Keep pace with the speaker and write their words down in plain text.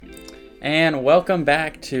And welcome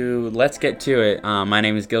back to Let's Get To It. My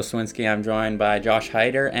name is Gil Swinski. I'm joined by Josh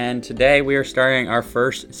Hyder, and today we are starting our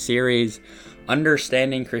first series,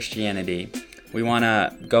 Understanding Christianity. We want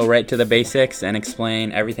to go right to the basics and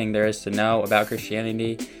explain everything there is to know about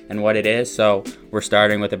Christianity and what it is. So we're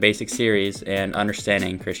starting with a basic series and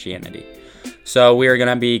understanding Christianity. So we are going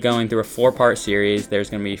to be going through a 4-part series.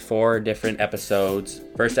 There's going to be 4 different episodes.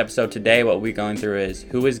 First episode today, what we're going through is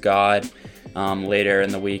Who is God? Later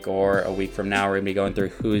in the week or a week from now, we're going to be going through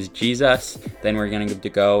Who is Jesus? Then we're going to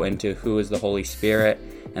go into Who is the Holy Spirit?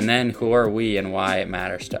 And then Who are we and why it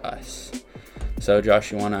matters to us? So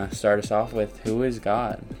Josh, you want to start us off with Who is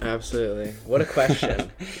God? Absolutely. What a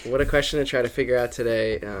question. What a question to try to figure out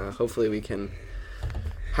today. Hopefully we can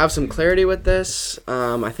have some clarity with this.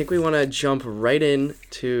 I think we want to jump right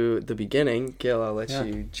into the beginning. Gil, I'll let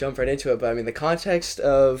you jump right into it. But I mean, the context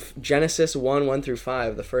of Genesis 1 through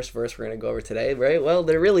 5, the first verse we're going to go over today, right? Well,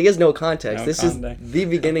 there really is no context. This is the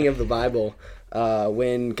beginning of the Bible,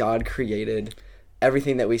 when God created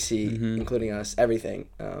everything that we see, including us, everything.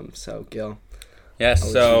 So, Gil. Yes,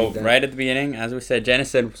 so right at the beginning, as we said,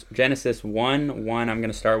 Genesis 1, I'm going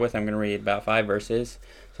to start with. I'm going to read about 5 verses.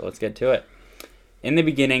 So let's get to it. In the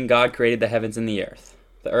beginning, God created the heavens and the earth.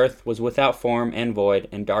 The earth was without form and void,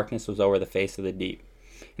 and darkness was over the face of the deep.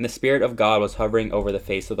 And the Spirit of God was hovering over the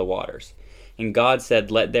face of the waters. And God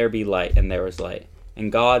said, "Let there be light," and there was light.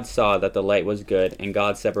 And God saw that the light was good, and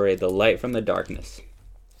God separated the light from the darkness.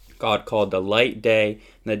 God called the light day,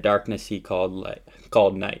 and the darkness he called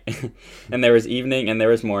night. And there was evening, and there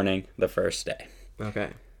was morning, the first day. Okay.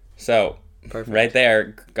 So, perfect. Right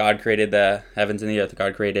there, God created the heavens and the earth.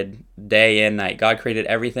 God created day and night. God created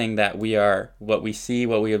everything that we are, what we see,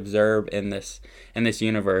 what we observe in this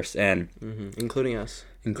universe, and including us.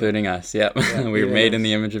 Including us. Yep. Yeah, we were made in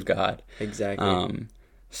the image of God. Exactly. I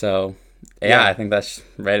think that's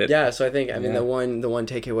right. So I think the one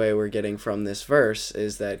takeaway we're getting from this verse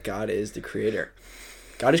is that God is the creator.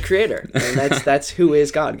 God is creator, and that's who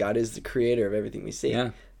is God. God is the creator of everything we see.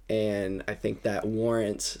 Yeah. And I think that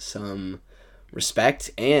warrants some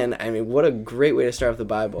respect. And I mean, what a great way to start off the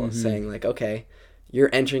Bible, saying like, okay, you're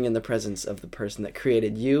entering in the presence of the person that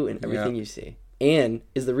created you and everything you see, and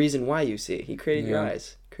is the reason why you see. He created your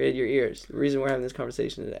eyes, created your ears. The reason we're having this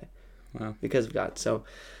conversation today, because of God. So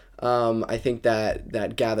I think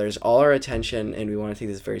that gathers all our attention, and we want to take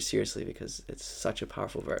this very seriously because it's such a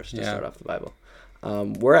powerful verse to start off the Bible.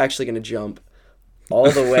 We're actually going to jump all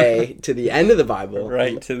the way to the end of the Bible.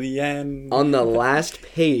 Right to the end. On the last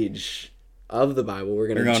page of the Bible, we're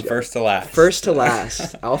going first to last. First to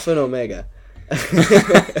last. Alpha and Omega.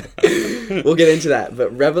 We'll get into that.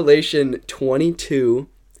 But Revelation 22,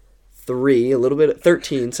 13, a little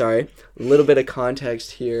bit of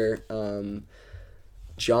context here.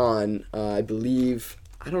 John, I believe,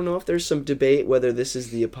 I don't know if there's some debate whether this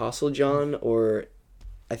is the Apostle John or...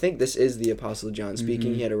 I think this is the Apostle John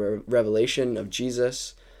speaking. He had a revelation of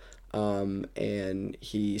Jesus, and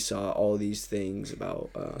he saw all these things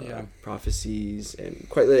about prophecies, and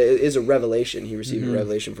it is a revelation. He received a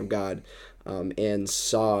revelation from God, and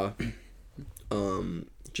saw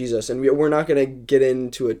Jesus. And we're not going to get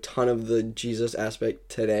into a ton of the Jesus aspect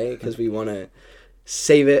today because we want to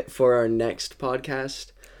save it for our next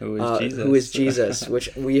podcast. Who is Jesus? Which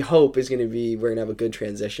we hope is going to be, we're going to have a good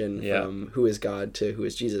transition from who is God to who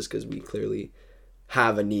is Jesus, because we clearly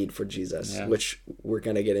have a need for Jesus, which we're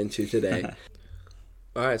going to get into today.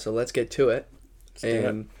 All right, so let's get to it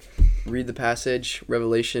and read the passage.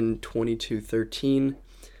 Revelation 22:13.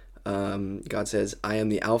 God says, "I am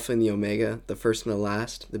the Alpha and the Omega, the first and the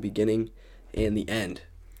last, the beginning and the end."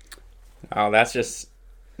 Oh, that's just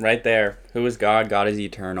right there. Who is God? God is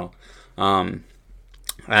eternal.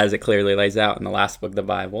 As it clearly lays out in the last book of the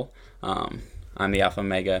Bible. I'm the Alpha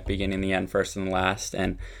Omega, beginning and the end, first and last.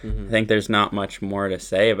 And I think there's not much more to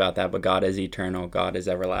say about that, but God is eternal. God is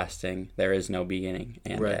everlasting. There is no beginning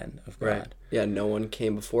and end of God. Right. Yeah, no one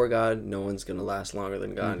came before God. No one's going to last longer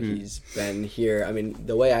than God. He's been here. I mean,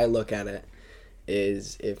 the way I look at it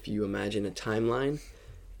is if you imagine a timeline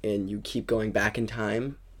and you keep going back in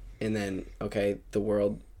time, and then, okay, the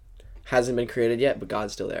world hasn't been created yet, but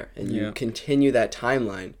God's still there. And you continue that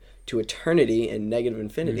timeline to eternity and negative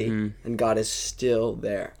infinity, and God is still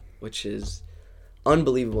there, which is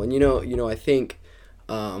unbelievable. And you know, I think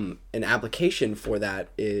an application for that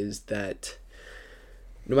is that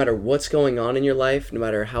no matter what's going on in your life, no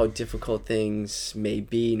matter how difficult things may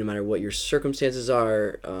be, no matter what your circumstances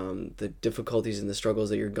are, the difficulties and the struggles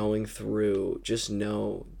that you're going through, just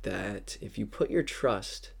know that if you put your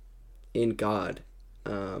trust in God,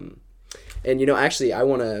 and actually I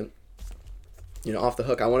want to, off the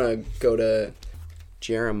hook, I want to go to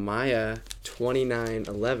Jeremiah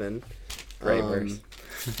 29:11. Great verse.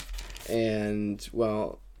 And,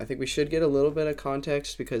 well, I think we should get a little bit of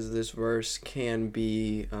context because this verse can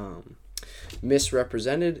be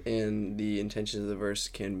misrepresented and the intentions of the verse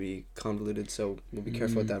can be convoluted, so we'll be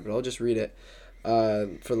careful with that, but I'll just read it.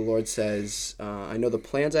 For the Lord says, I know the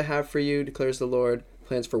plans I have for you, declares the Lord,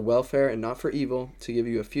 plans for welfare and not for evil, to give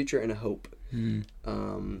you a future and a hope.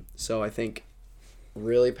 So I think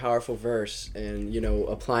really powerful verse, and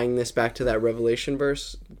applying this back to that Revelation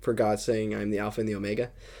verse for God saying I'm the Alpha and the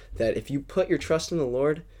Omega, that if you put your trust in the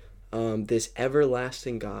Lord, this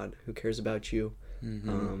everlasting God who cares about you,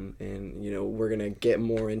 and we're gonna get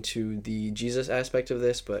more into the Jesus aspect of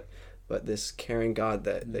this, but this caring God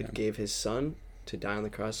that gave his son to die on the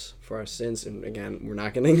cross for our sins. And again, we're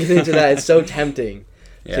not gonna get into that. It's so tempting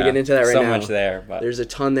to get into that right now. So much there, but there's a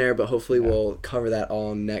ton there, but hopefully we'll cover that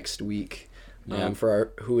all next week for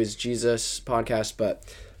our Who is Jesus podcast. But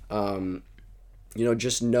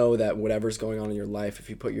just know that whatever's going on in your life,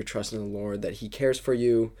 if you put your trust in the Lord, that he cares for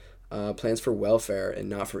you, plans for welfare and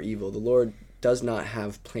not for evil. The Lord does not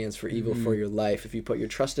have plans for evil for your life if you put your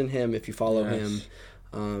trust in him, if you follow him,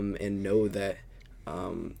 and know that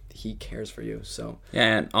he cares for you. So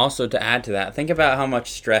and also to add to that, think about how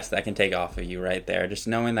much stress that can take off of you right there, just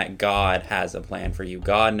knowing that God has a plan for you.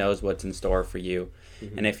 God knows what's in store for you.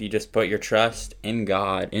 And if you just put your trust in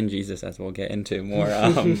God, in Jesus, as we'll get into more,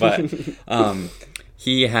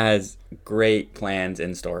 he has great plans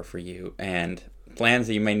in store for you, and plans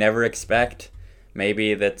that you may never expect.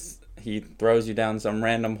 Maybe he throws you down some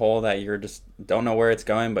random hole that you're just don't know where it's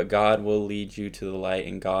going, but God will lead you to the light,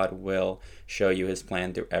 and God will show you his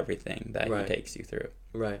plan through everything that he takes you through.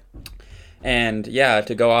 Right. And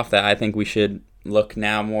to go off that, I think we should look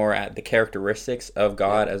now more at the characteristics of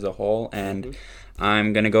God as a whole, and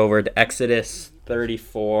I'm going to go over to Exodus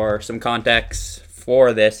 34. Some context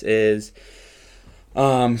for this is,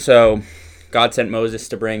 so God sent Moses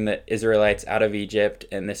to bring the Israelites out of Egypt,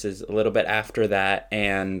 and this is a little bit after that,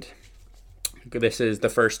 and this is the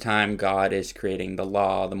first time God is creating the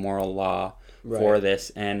law, the moral law for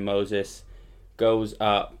this, and Moses goes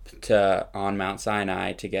up on Mount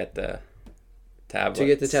Sinai to get the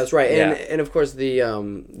tablets. And of course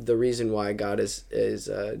the reason why God is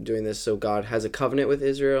doing this, so God has a covenant with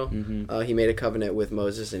Israel. He made a covenant with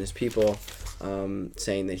Moses and his people,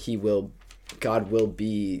 saying that God will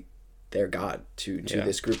be their God to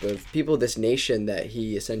this group of people, this nation that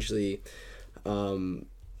he essentially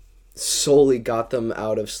solely got them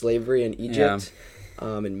out of slavery in Egypt,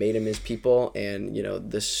 and made him his people. And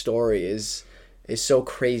the story is so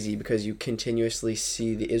crazy because you continuously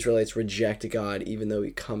see the Israelites reject God, even though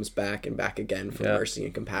he comes back and back again for mercy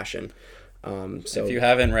and compassion. So if you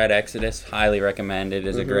haven't read Exodus, highly recommend it. It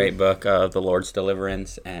is a great book of the Lord's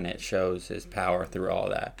deliverance, and it shows his power through all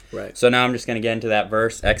that. Right. So now I'm just going to get into that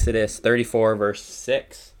verse, Exodus 34, verse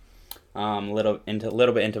 6, a little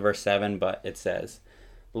bit into verse 7, but it says,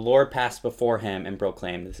 "The Lord passed before him and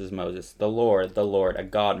proclaimed," this is Moses, the Lord, a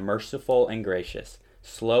God merciful and gracious,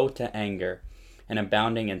 slow to anger, and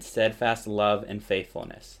abounding in steadfast love and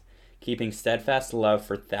faithfulness, keeping steadfast love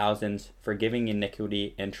for thousands, forgiving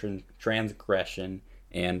iniquity and transgression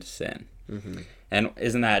and sin." And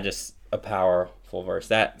isn't that just a powerful verse?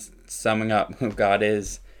 That's summing up who God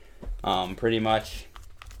is, pretty much.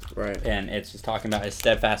 Right. And it's just talking about his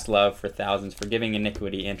steadfast love for thousands, forgiving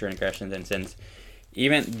iniquity and transgressions and sins.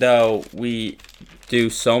 Even though we do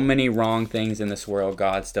so many wrong things in this world,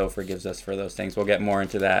 God still forgives us for those things. We'll get more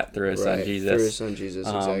into that through his son Jesus. Through his son Jesus,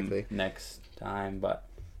 exactly. Next time, but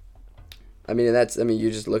you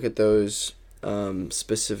just look at those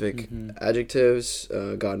specific adjectives: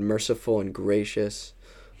 God merciful and gracious,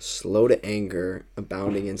 slow to anger,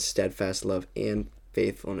 abounding in steadfast love and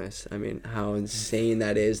faithfulness. How insane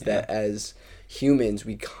that is! That as humans,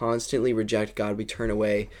 we constantly reject God. We turn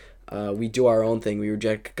away. We do our own thing. We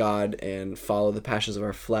reject God and follow the passions of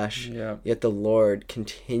our flesh. Yet the Lord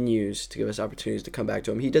continues to give us opportunities to come back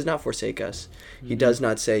to him. He does not forsake us. He does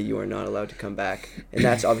not say you are not allowed to come back. And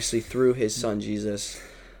that's obviously through his son Jesus.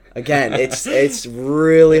 Again, it's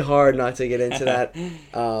really hard not to get into that.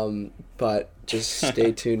 But just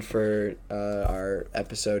stay tuned for our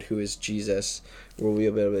episode, Who is Jesus, where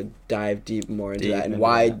we'll be able to dive deep more into that and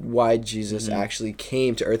why Jesus actually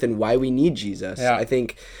came to earth and why we need Jesus. I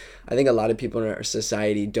think a lot of people in our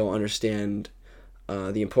society don't understand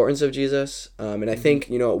the importance of Jesus. And I think,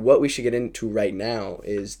 what we should get into right now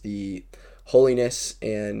is the holiness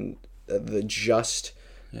and the just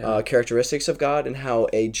characteristics of God, and how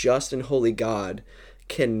a just and holy God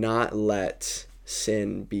cannot let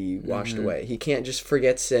sin be washed away. He can't just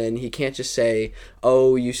forget sin. He can't just say,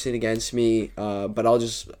 oh, you sin against me, but I'll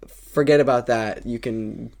just forget about that. You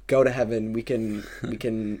can go to heaven. We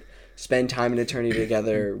can spend time in eternity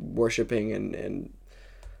together, worshiping and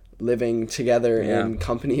living together in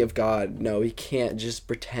company of God. No, he can't just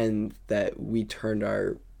pretend that we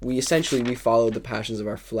followed the passions of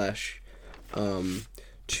our flesh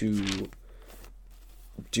to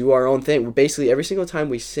do our own thing. Basically, every single time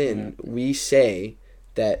we sin, we say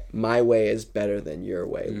that my way is better than your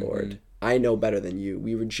way, Lord. I know better than you.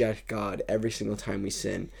 We reject God every single time we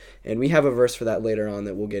sin. And we have a verse for that later on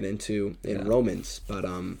that we'll get into in Romans. But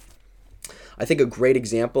I think a great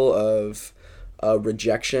example of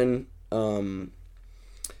rejection of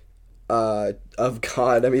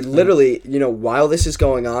God. I mean, literally, while this is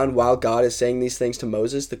going on, while God is saying these things to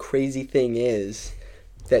Moses, the crazy thing is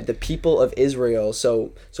that the people of Israel,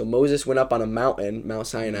 so Moses went up on a mountain, Mount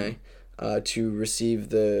Sinai, to receive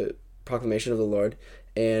the proclamation of the Lord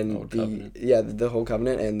and the whole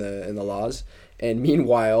covenant and the laws. And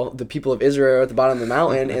meanwhile, the people of Israel are at the bottom of the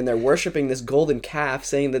mountain and they're worshiping this golden calf,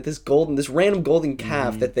 saying that this random golden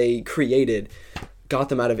calf that they created got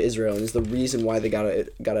them out of Israel and is the reason why they got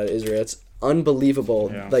out of Israel. It's unbelievable.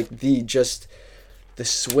 Yeah. Like the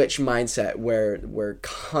switch mindset where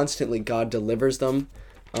constantly God delivers them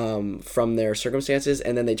from their circumstances,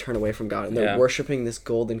 and then they turn away from God and they're worshiping this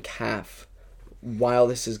golden calf while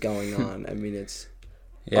this is going on. I mean, it's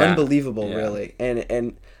unbelievable, really.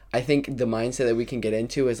 And I think the mindset that we can get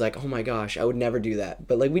into is like, oh my gosh, I would never do that.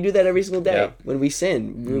 But like we do that every single day when we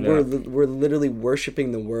sin. We're literally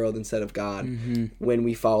worshiping the world instead of God when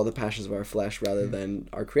we follow the passions of our flesh rather than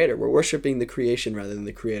our Creator. We're worshiping the creation rather than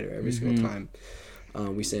the Creator every single time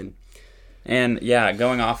we sin. And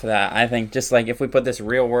going off of that, I think just like if we put this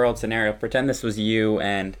real world scenario, pretend this was you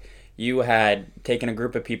and you had taken a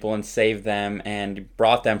group of people and saved them and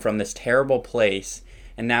brought them from this terrible place,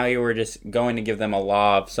 and now you were just going to give them a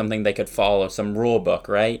law of something they could follow, some rule book,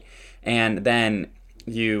 right? And then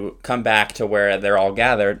you come back to where they're all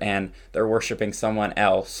gathered and they're worshiping someone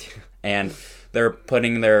else and they're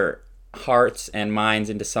putting their hearts and minds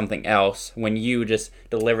into something else when you just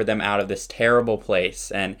deliver them out of this terrible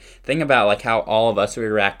place. And think about like how all of us would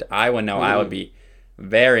react. I would know I would be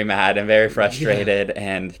very mad and very frustrated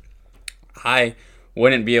and I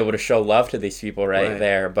wouldn't be able to show love to these people right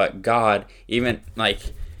there. But God, even like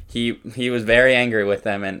he was very angry with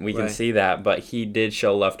them, and we can see that, but he did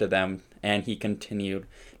show love to them and he continued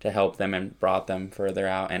to help them and brought them further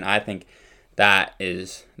out. And I think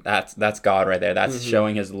that's God right there. That's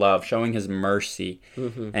showing his love, showing his mercy.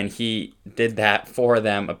 And he did that for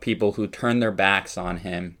them, of people who turned their backs on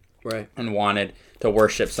him and wanted to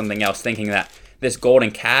worship something else, thinking that this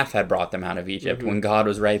golden calf had brought them out of Egypt when God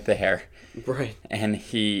was right there. And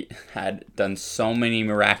he had done so many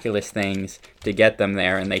miraculous things to get them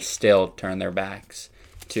there, and they still turned their backs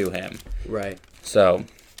to him. So,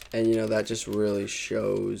 and that just really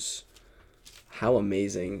shows how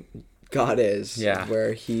amazing God is,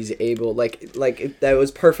 where he's able, like that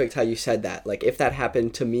was perfect how you said that. Like if that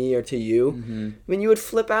happened to me or to you, I mean, you would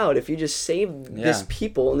flip out if you just saved this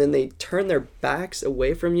people and then they turn their backs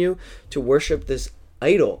away from you to worship this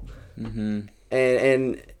idol.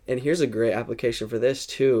 And here's a great application for this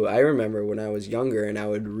too. I remember when I was younger and I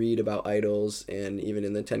would read about idols, and even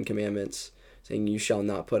in the 10 Commandments saying you shall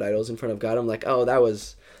not put idols in front of God. I'm like, oh, that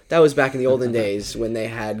was back in the olden days when they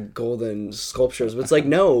had golden sculptures. But it's like,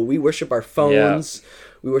 no, we worship our phones.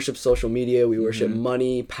 We worship social media. We worship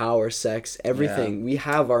money, power, sex, everything. We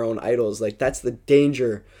have our own idols. Like that's the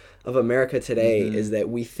danger of America today is that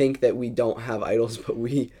we think that we don't have idols, but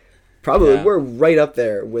we probably we're right up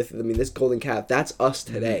there with, this golden calf. That's us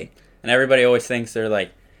today. And everybody always thinks they're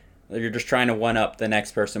like, you're just trying to one up the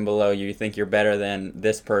next person below you. You think you're better than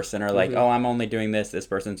this person, or like, oh, I'm only doing this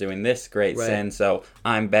person's doing this great sin, so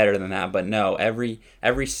I'm better than that. But no, every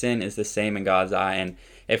sin is the same in God's eye. And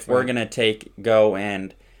if we're gonna go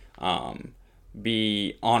and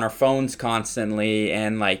be on our phones constantly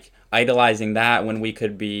and like idolizing that when we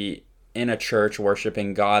could be in a church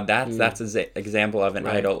worshiping God, that's an example of an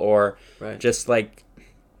idol. Or just like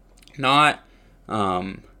not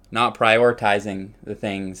prioritizing the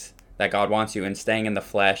things that God wants you, and staying in the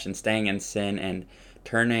flesh and staying in sin and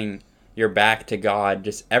turning your back to God.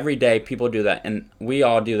 Just every day people do that, and we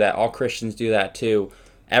all do that. All Christians do that too.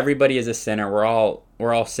 Everybody is a sinner. We're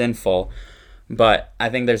all sinful. But I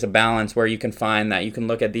think there's a balance where you can find that you can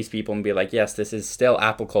look at these people and be like, yes, this is still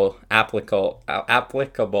applicable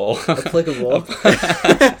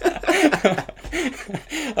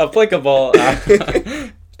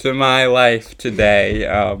to my life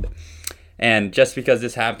today. And just because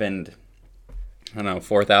this happened I don't know,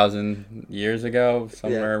 4,000 years ago,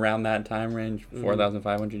 somewhere around that time range,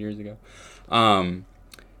 4,500 years ago.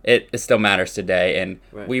 It still matters today, and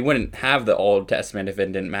we wouldn't have the Old Testament if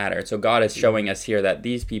it didn't matter. So God is showing us here that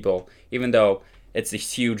these people, even though it's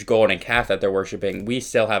this huge golden calf that they're worshiping, we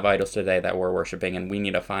still have idols today that we're worshiping, and we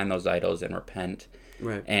need to find those idols and repent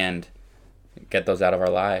and get those out of our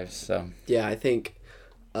lives. So yeah, I think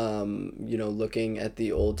looking at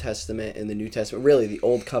the Old Testament and the New Testament, really the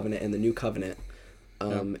Old Covenant and the New Covenant,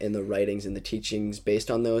 and the writings and the teachings based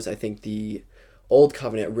on those, I think the Old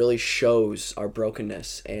Covenant really shows our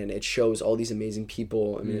brokenness, and it shows all these amazing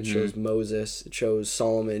people. I mean, it shows Moses, it shows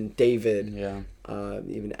Solomon, David,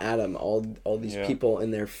 even Adam, all these people,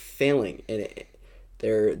 and they're failing, and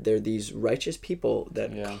they're these righteous people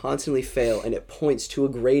that constantly fail, and it points to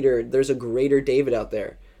there's a greater David out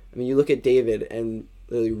there. I mean, you look at David and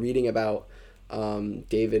really reading about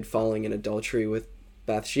David falling in adultery with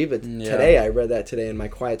Bathsheba. Today, I read that today in my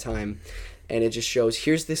quiet time, and it just shows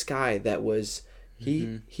here's this guy that was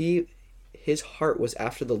his heart was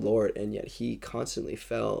after the Lord, and yet he constantly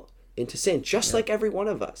fell into sin, just like every one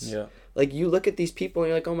of us. Like, you look at these people and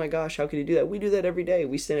you're like, oh my gosh, how could he do that? We do that every day.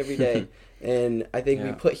 We sin every day. And I think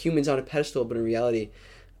we put humans on a pedestal, but in reality,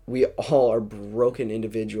 we all are broken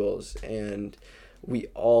individuals, and we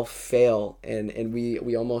all fail, and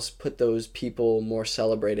we almost put those people more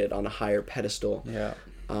celebrated on a higher pedestal.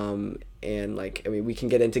 And like, I mean, we can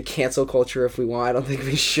get into cancel culture if we want. I don't think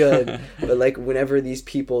we should. But like, whenever these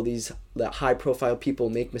people, that high profile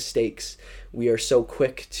people make mistakes, we are so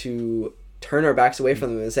quick to turn our backs away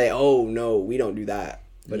from them and say, oh no, we don't do that.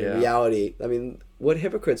 But in reality, I mean, what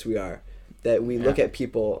hypocrites we are, that we look at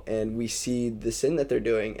people and we see the sin that they're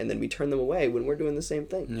doing, and then we turn them away when we're doing the same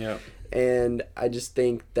thing. And I just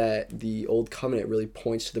think that the Old Covenant really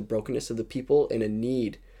points to the brokenness of the people and a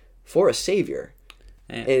need for a savior.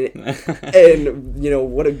 And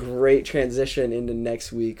what a great transition into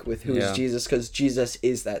next week with who is Jesus, because Jesus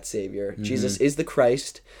is that savior. Jesus is the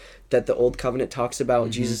Christ that the Old Covenant talks about.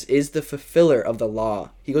 Jesus is the fulfiller of the law.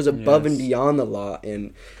 He goes above and beyond the law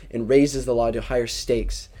and raises the law to higher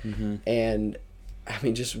stakes. And I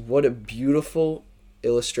mean, just what a beautiful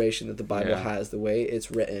illustration that the Bible has, the way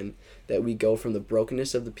it's written, that we go from the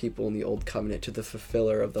brokenness of the people in the Old Covenant to the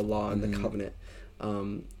fulfiller of the law and the covenant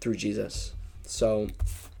through Jesus. So,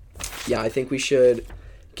 I think we should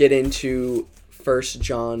get into 1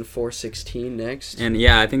 John 4:16 next. And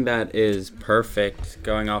I think that is perfect,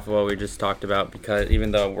 going off of what we just talked about, because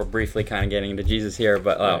even though we're briefly kind of getting into Jesus here,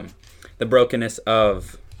 but the brokenness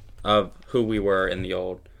of who we were in the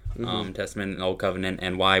Old Testament and Old Covenant,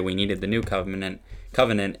 and why we needed the New Covenant,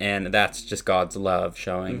 and that's just God's love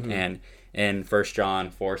showing. And in 1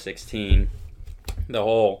 John 4:16, the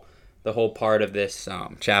whole part of this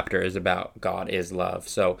chapter is about God is love.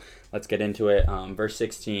 So let's get into it. Verse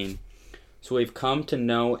 16. So we've come to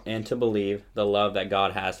know and to believe the love that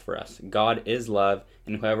God has for us. God is love,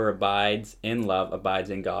 and whoever abides in love abides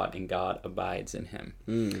in God, and God abides in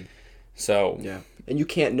him. So and you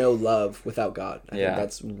can't know love without God. I think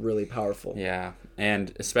that's really powerful.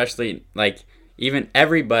 And especially, like, even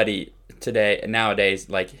everybody nowadays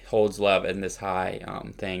like holds love in this high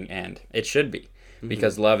thing, and it should be.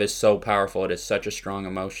 Because love is so powerful. It is such a strong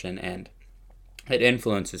emotion, and it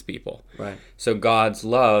influences people. So God's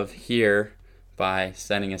love here, by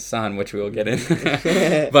sending his son, which we will get in.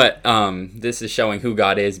 But this is showing who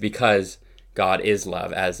God is, because God is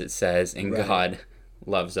love, as it says, and God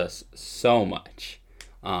loves us so much.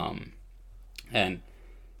 And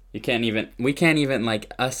we can't even,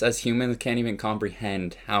 like, us as humans can't even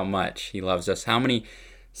comprehend how much he loves us, how many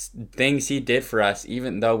things he did for us,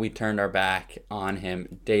 even though we turned our back on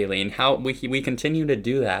him daily, and how we continue to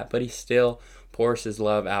do that, but he still pours his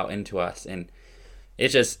love out into us. And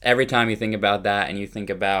it's just, every time you think about that, and you think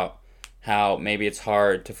about how maybe it's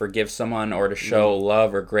hard to forgive someone or to show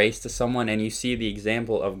love or grace to someone, and you see the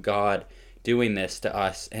example of God doing this to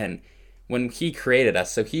us, and when he created us,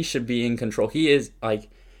 so he should be in control. He is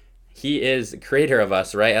the creator of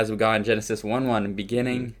us, right? As we got in Genesis 1:1,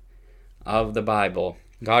 beginning of the Bible,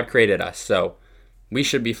 God created us, so we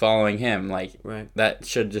should be following him. That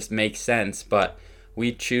should just make sense, but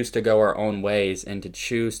we choose to go our own ways, and to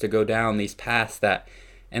choose to go down these paths that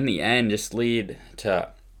in the end just lead to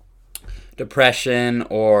depression,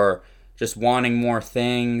 or just wanting more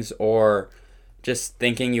things, or just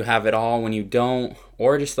thinking you have it all when you don't,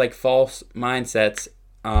 or just like false mindsets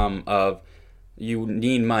of you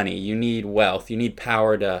need money, you need wealth, you need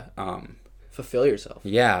power to fulfill yourself.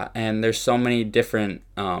 And there's so many different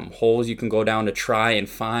holes you can go down to try and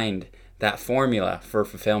find that formula for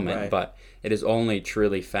fulfillment, but it is only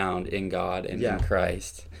truly found in God and in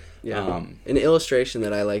Christ. Yeah. An illustration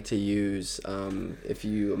that I like to use, if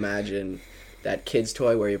you imagine that kid's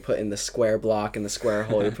toy where you put in the square block in the square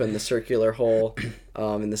hole, you put in the circular hole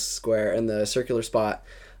in the square, in the circular spot.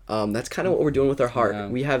 That's kind of what we're doing with our heart. Yeah.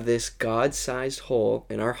 We have this God-sized hole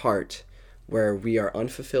in our heart where we are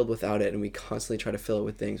unfulfilled without it, and we constantly try to fill it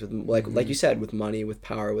with things, with like you said, with money, with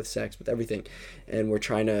power, with sex, with everything, and we're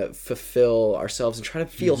trying to fulfill ourselves and try to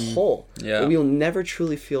feel whole. Yeah. But we will never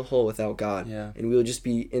truly feel whole without God, and we will just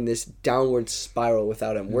be in this downward spiral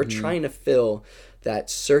without Him. We're trying to fill that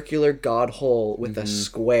circular God hole with a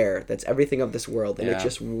square that's everything of this world, and it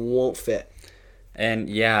just won't fit. And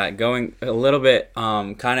going a little bit,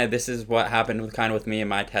 kind of this is what happened with me and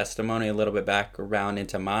my testimony, a little bit back around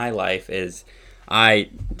into my life, is I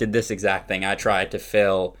did this exact thing. I tried to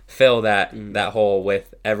fill that hole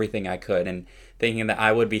with everything I could, and thinking that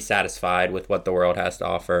I would be satisfied with what the world has to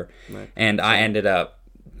offer. Right. And I ended up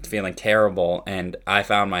feeling terrible, and I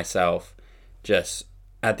found myself just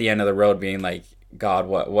at the end of the road being like, God,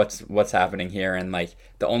 what's happening here? And like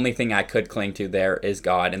the only thing I could cling to there is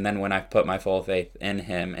God. And then when I put my full faith in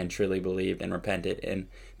Him and truly believed and repented and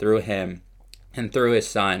through Him and through His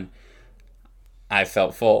Son, I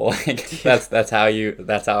felt full. Like that's how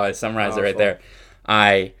I summarize it right there.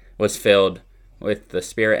 I was filled with the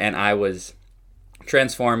Spirit, and I was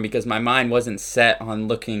transformed because my mind wasn't set on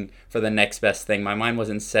looking for the next best thing. My mind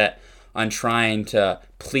wasn't set on trying to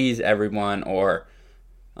please everyone or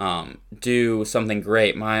do something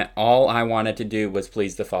great. All I wanted to do was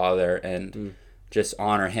please the Father and just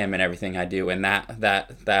honor Him in everything I do. And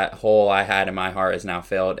that hole I had in my heart is now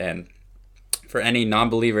filled. And for any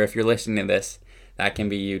non-believer, if you're listening to this, that can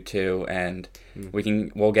be you too. And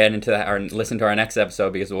we'll get into that or listen to our next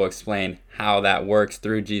episode, because we'll explain how that works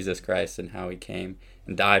through Jesus Christ and how He came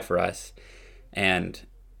and died for us. And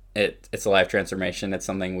it's a life transformation. It's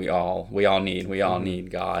something we all need. We all need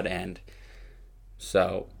God. And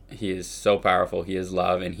so He is so powerful. He is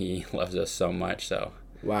love, and He loves us so much. So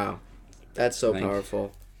wow, that's so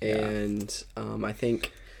powerful. And I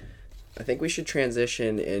think we should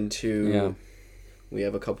transition into. Yeah. We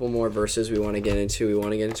have a couple more verses we want to get into. We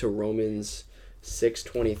want to get into Romans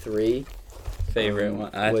 6:23. Favorite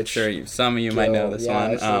one. I'm sure some of you might know this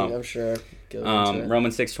one. I'm sure.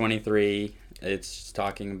 Romans 6:23. It's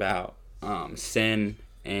talking about sin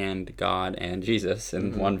and God and Jesus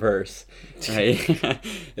in one verse, right?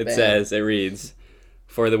 It reads,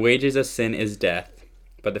 "For the wages of sin is death,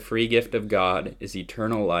 but the free gift of God is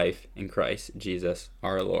eternal life in Christ Jesus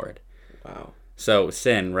our Lord." Wow. So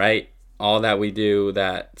sin, right? All that we do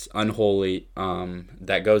that's unholy,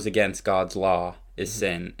 that goes against God's law is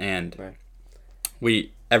sin, and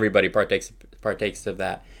everybody partakes of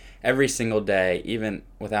that every single day, even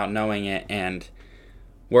without knowing it. And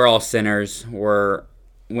we're all sinners.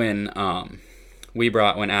 When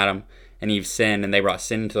Adam and Eve sinned and they brought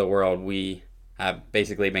sin into the world, we have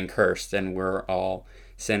basically been cursed, and we're all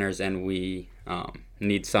sinners, and we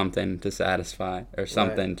need something to satisfy or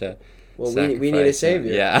something to sacrifice. We need a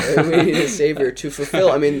savior. Yeah. We need a savior to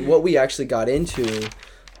fulfill. I mean, what we actually got into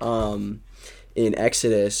in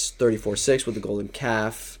Exodus 34:6 with the golden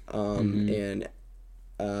calf, and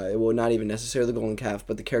not even necessarily the golden calf,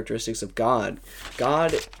 but the characteristics of God.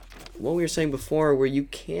 What we were saying before, where you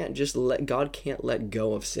can't just God can't let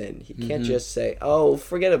go of sin. He can't just say, "Oh,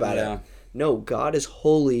 forget about it." No, God is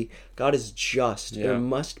holy. God is just. There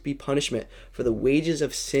must be punishment. For the wages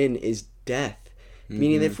of sin is death.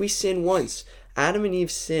 Meaning, if we sin once, Adam and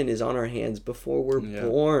Eve's sin is on our hands before we're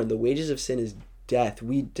born. The wages of sin is death.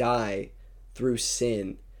 We die through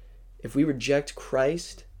sin. If we reject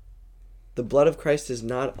Christ, the blood of Christ is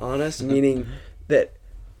not on us, meaning that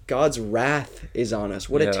God's wrath is on us.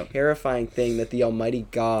 What a terrifying thing that the Almighty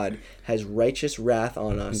God has righteous wrath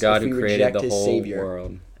on us. God if we who reject created the His whole Savior.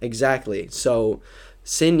 world. Exactly. So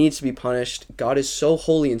sin needs to be punished. God is so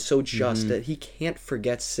holy and so just that He can't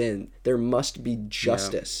forget sin. There must be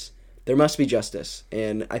justice. There must be justice.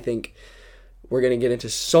 And I think we're going to get into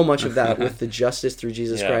so much of that with the justice through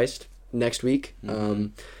Jesus Christ next week.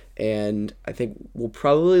 And I think we'll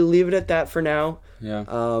probably leave it at that for now.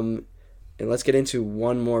 And let's get into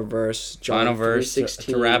one more verse, John Final verse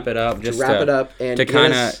 3:16, to wrap it up. Just to wrap it up and to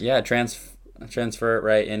kind of transfer it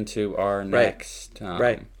right into our next.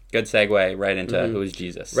 Good segue right into who's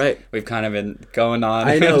Jesus. Right. We've kind of been going on.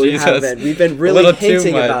 I know Jesus we have been. We've been really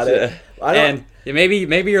hinting about it. Yeah,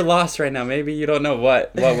 maybe you're lost right now. Maybe you don't know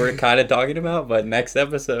what we're kind of talking about. But next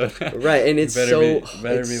episode, right? And it's so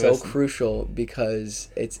listening. crucial because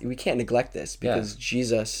we can't neglect this because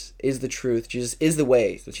Jesus is the truth. Jesus is the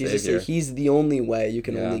way. Jesus, he's the only way. You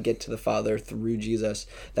can only get to the Father through Jesus.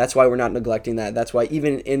 That's why we're not neglecting that. That's why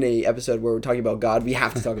even in a episode where we're talking about God, we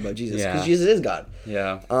have to talk about Jesus because Jesus is God.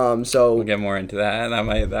 Yeah. So we'll get more into that. That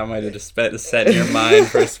might have just set in your mind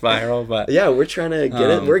for a spiral, but yeah, we're trying to get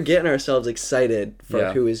it. We're getting ourselves excited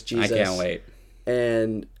for who is Jesus. I can't wait.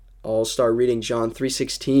 And I'll start reading John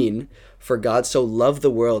 3:16. For God so loved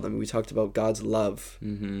the world. I mean, we talked about God's love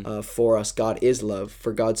for us. God is love.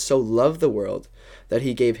 For God so loved the world that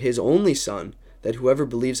he gave his only Son, that whoever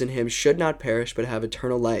believes in him should not perish but have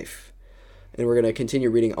eternal life. And we're going to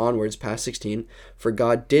continue reading onwards past 16. For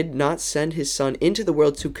God did not send his Son into the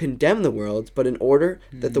world to condemn the world, but in order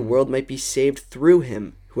that the world might be saved through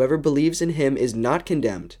him. Whoever believes in him is not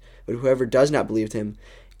condemned, but whoever does not believe him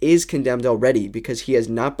is condemned already, because he has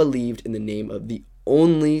not believed in the name of the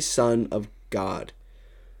only Son of God.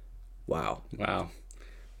 Wow.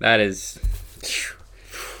 That is...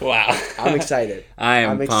 Wow. I'm excited.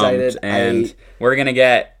 I'm excited. And we're going to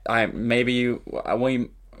get... we're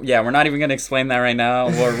not even going to explain that right now.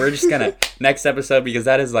 We're just going to... next episode, because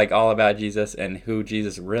that is like all about Jesus and who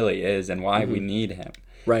Jesus really is and why we need him.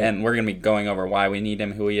 Right. And we're going to be going over why we need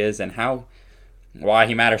him, who he is, and why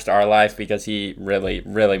he matters to our life, because he really,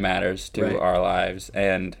 really matters to our lives.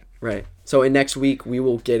 And right. So in next week, we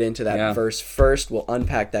will get into that verse first. We'll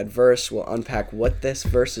unpack that verse. We'll unpack what this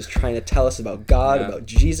verse is trying to tell us about God, about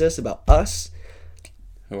Jesus, about us.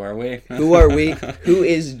 Who are we? Who are we? Who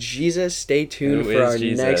is Jesus? Stay tuned for our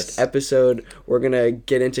next episode. We're going to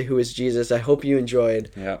get into who is Jesus. I hope you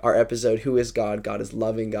enjoyed our episode, Who is God? God is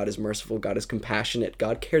loving. God is merciful. God is compassionate.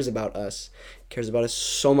 God cares about us. He cares about us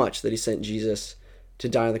so much that he sent Jesus to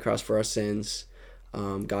die on the cross for our sins.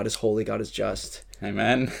 God is holy. God is just.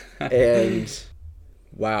 Amen. And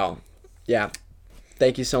wow. Yeah.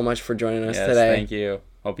 Thank you so much for joining us today. Thank you.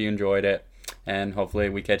 Hope you enjoyed it. And hopefully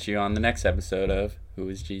we catch you on the next episode of Who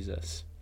is Jesus?